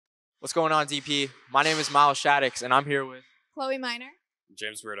What's going on, DP? My name is Miles Shaddix, and I'm here with, Chloe Minor.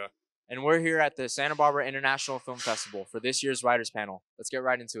 James Rita. and we're here at the Santa Barbara International Film Festival for this year's Writers Panel. Let's get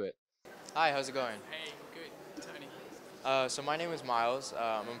right into it. Hi, how's it going? Hey, good, Tony. So my name is Miles.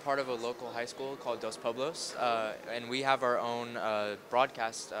 I'm part of a local high school called Dos Pueblos, and we have our own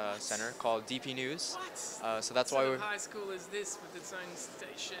broadcast center called DPNews. What? So that's What why sort we're of high school is this with its own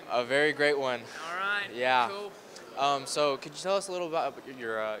station? a very great one. All right. Yeah. Cool. So could you tell us a little about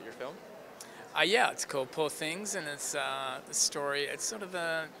your film? Yeah, it's called Poor Things, and it's the story. It's sort of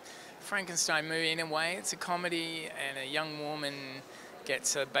a Frankenstein movie in a way. It's a comedy, and a young woman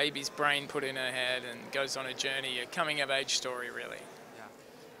gets a baby's brain put in her head and goes on a journey, a coming-of-age story, really.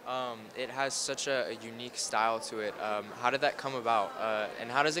 It has such a unique style to it. How did that come about,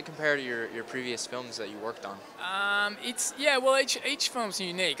 and how does it compare to your previous films that you worked on? Well, each film's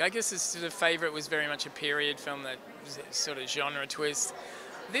unique. I guess this sort of favorite was very much a period film that was a sort of genre twist.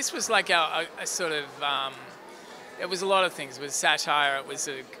 This was like a sort of, it was a lot of things. It was satire, it was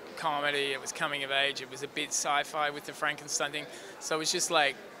a comedy, it was coming of age, it was a bit sci-fi with the Frankenstein thing. So it was just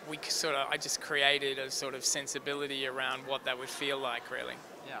like, I just created a sort of sensibility around what that would feel like, really.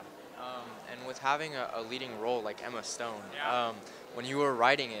 Yeah. And with having a leading role like Emma Stone, Yeah. when you were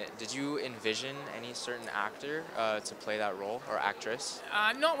writing it, did you envision any certain actor to play that role or actress?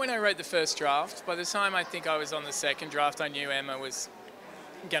 Not when I wrote the first draft. By the time I think I was on the second draft, I knew Emma was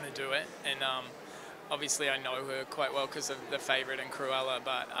going to do it. And obviously I know her quite well because of The Favourite and Cruella.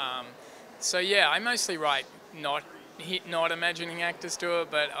 But so yeah, I mostly write not imagining actors do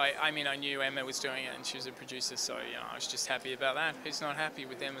it, but I mean I knew Emma was doing it and she was a producer, so I was just happy about that. Who's not happy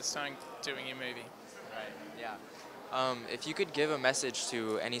with Emma Stone doing a movie? Right. Yeah. If you could give a message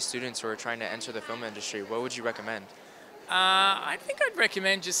to any students who are trying to enter the film industry, what would you recommend? I think I'd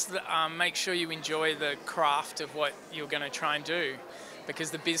recommend just make sure you enjoy the craft of what you're going to try and do, because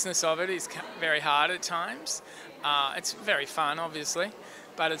the business of it is very hard at times. It's very fun, obviously,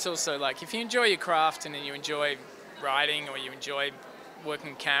 but it's also like if you enjoy your craft and then you enjoy writing or you enjoy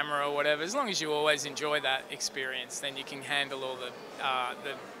working camera or whatever, as long as you always enjoy that experience, then you can handle all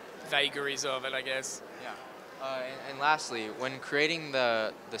the vagaries of it, I guess. Yeah. And lastly, when creating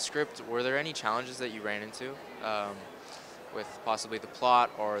the script, were there any challenges that you ran into with possibly the plot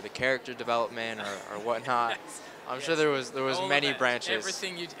or the character development or whatnot? I'm sure there was All many of that, branches.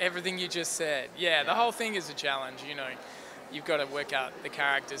 everything you just said. Yeah, the whole thing is a challenge. You've got to work out the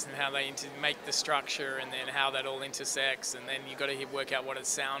characters and how they make the structure, and then how that all intersects, and then you've got to work out what it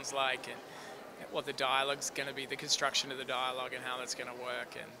sounds like and what the dialogue's going to be, the construction of the dialogue, and how that's going to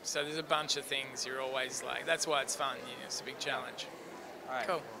work. And so there's a bunch of things. You're always like, that's why it's fun. It's a big challenge. All right.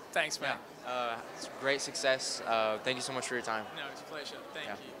 Cool. Thanks, man. Yeah. It's great success. Thank you so much for your time. No, it's a pleasure. Thank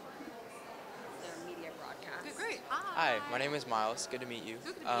Yeah. you. Their media broadcast. Okay, great. Hi, my name is Miles. Good to meet you.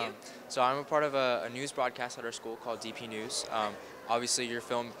 Good to meet you. So I'm a part of a news broadcast at our school called DPNews. Obviously, your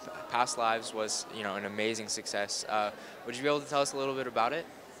film Past Lives was, an amazing success. Would you be able to tell us a little bit about it?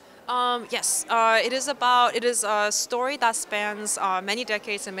 Yes, it is a story that spans many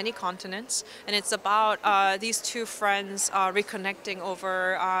decades and many continents, and it's about these two friends reconnecting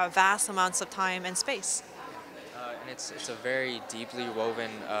over vast amounts of time and space. And it's a very deeply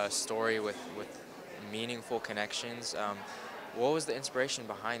woven story with meaningful connections. What was the inspiration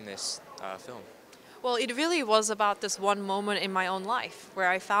behind this film? Well, it really was about this one moment in my own life where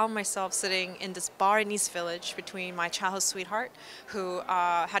I found myself sitting in this bar in East Village between my childhood sweetheart, who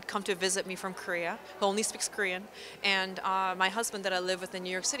had come to visit me from Korea, who only speaks Korean, and my husband that I live with in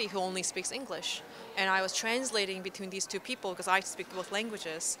New York City, who only speaks English. And I was translating between these two people because I speak both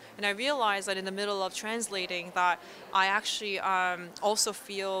languages. And I realized that in the middle of translating that I actually also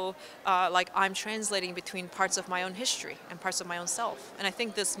feel like I'm translating between parts of my own history and parts of my own self. And I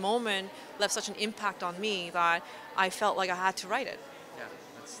think this moment left such an impact on me that I felt like I had to write it. Yeah,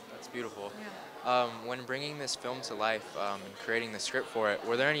 that's beautiful. Yeah. When bringing this film to life and creating the script for it,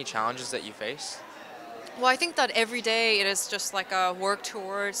 were there any challenges that you faced? Well, I think that every day it is just like a work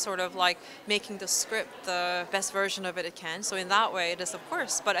towards sort of like making the script the best version of it can. So in that way, it is, of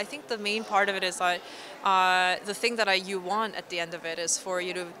course. But I think the main part of it is that the thing that you want at the end of it is for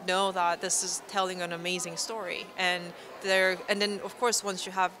you to know that this is telling an amazing story. And then, of course, once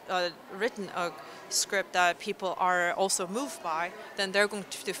you have written a script that people are also moved by, then they're going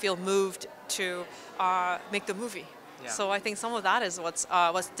to feel moved to make the movie. Yeah. So I think some of that is what's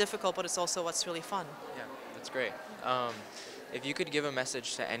difficult, but it's also what's really fun. Yeah, that's great. If you could give a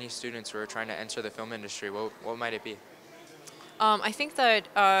message to any students who are trying to enter the film industry, what might it be? I think that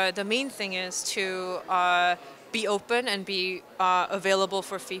the main thing is to be open and be available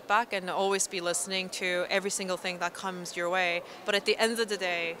for feedback and always be listening to every single thing that comes your way. But at the end of the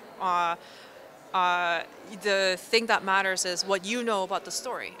day, the thing that matters is what you know about the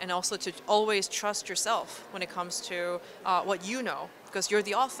story, and also to always trust yourself when it comes to what you know, because you're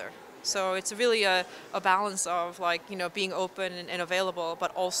the author. So it's really a balance of, like, being open and available,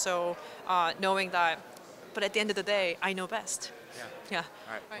 but also knowing that, but at the end of the day, I know best. Yeah. Yeah.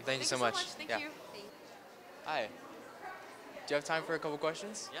 All right. Well, thank you so much. Thank Yeah. you. Hi. Do you have time for a couple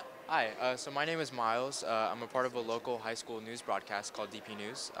questions? Yeah. Hi. So my name is Miles. I'm a part of a local high school news broadcast called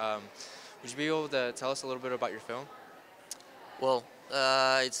DPNews. Would you be able to tell us a little bit about your film? Well,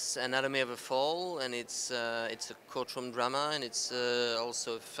 it's Anatomy of a Fall, and it's a courtroom drama, and it's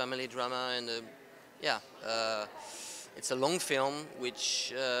also a family drama, and yeah, it's a long film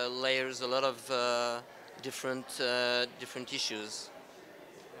which layers a lot of different issues.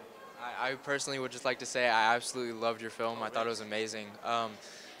 I personally would just like to say I absolutely loved your film. I thought it was amazing.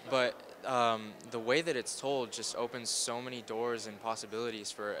 But the way that it's told just opens so many doors and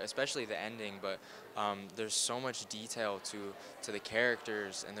possibilities for, especially the ending. But there's so much detail to the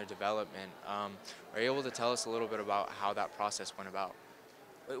characters and their development. Are you able to tell us a little bit about how that process went about?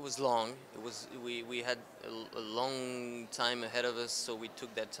 It was long. We had a long time ahead of us, so we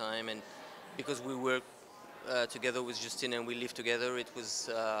took that time, and because we worked together with Justine and we lived together, it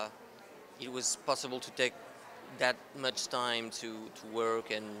was possible to take that much time to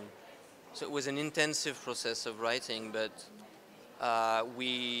work, and so it was an intensive process of writing, but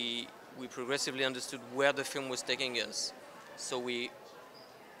we progressively understood where the film was taking us, so we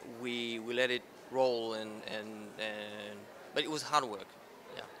let it roll, and but it was hard work.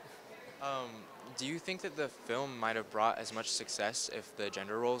 Yeah. Do you think that the film might have brought as much success if the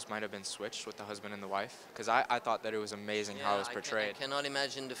gender roles might have been switched with the husband and the wife? Because I thought that it was amazing how it was portrayed. I cannot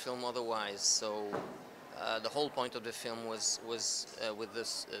imagine the film otherwise. So the whole point of the film was with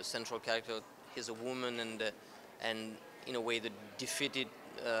this central character. He's a woman, and in a way the defeated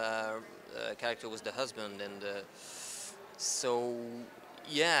character was the husband, and so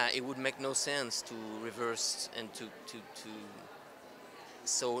yeah, it would make no sense to reverse and to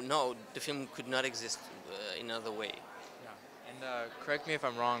so no, the film could not exist in another way. Yeah. And correct me if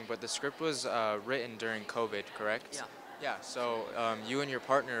I'm wrong, but the script was written during COVID, correct? Yeah. Yeah. So you and your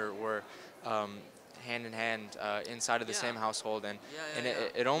partner were hand in hand inside of the same household, and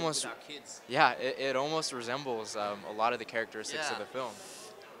it almost with our kids. it almost resembles a lot of the characteristics of the film.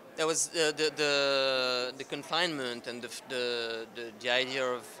 There was the confinement and the idea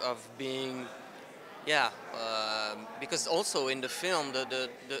of being. Yeah, because also in the film,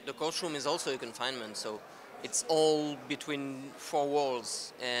 the courtroom is also a confinement, so it's all between four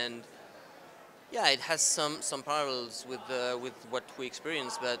walls, and yeah, it has some parallels with what we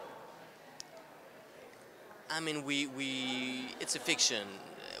experience, but I mean, it's a fiction.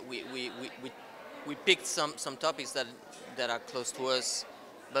 We picked some topics that are close to us,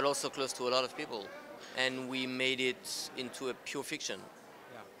 but also close to a lot of people, and we made it into a pure fiction.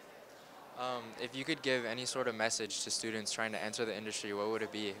 If you could give any sort of message to students trying to enter the industry, what would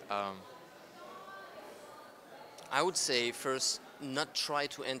it be? I would say first, not try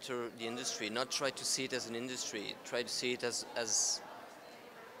to enter the industry, not try to see it as an industry, try to see it as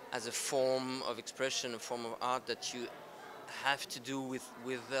a form of expression, a form of art that you have to do with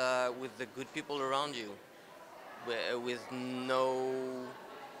the good people around you, with no.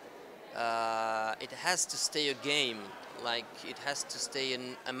 It has to stay a game, like it has to stay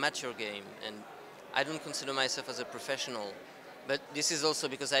an amateur game, and I don't consider myself as a professional, but this is also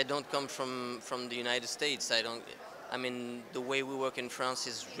because I don't come from the United States. I mean, the way we work in France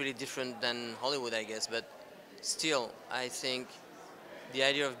is really different than Hollywood, I guess, but still, I think the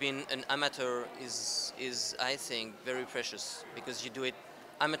idea of being an amateur is I think very precious, because you do it.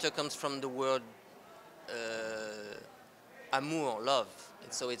 Amateur comes from the word amour, love.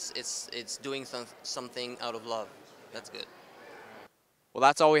 And so it's doing something out of love. That's good. Well,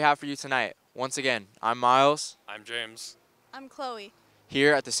 that's all we have for you tonight. Once again, I'm Miles. I'm James. I'm Chloe.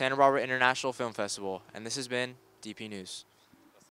 Here at the Santa Barbara International Film Festival, and this has been DP News.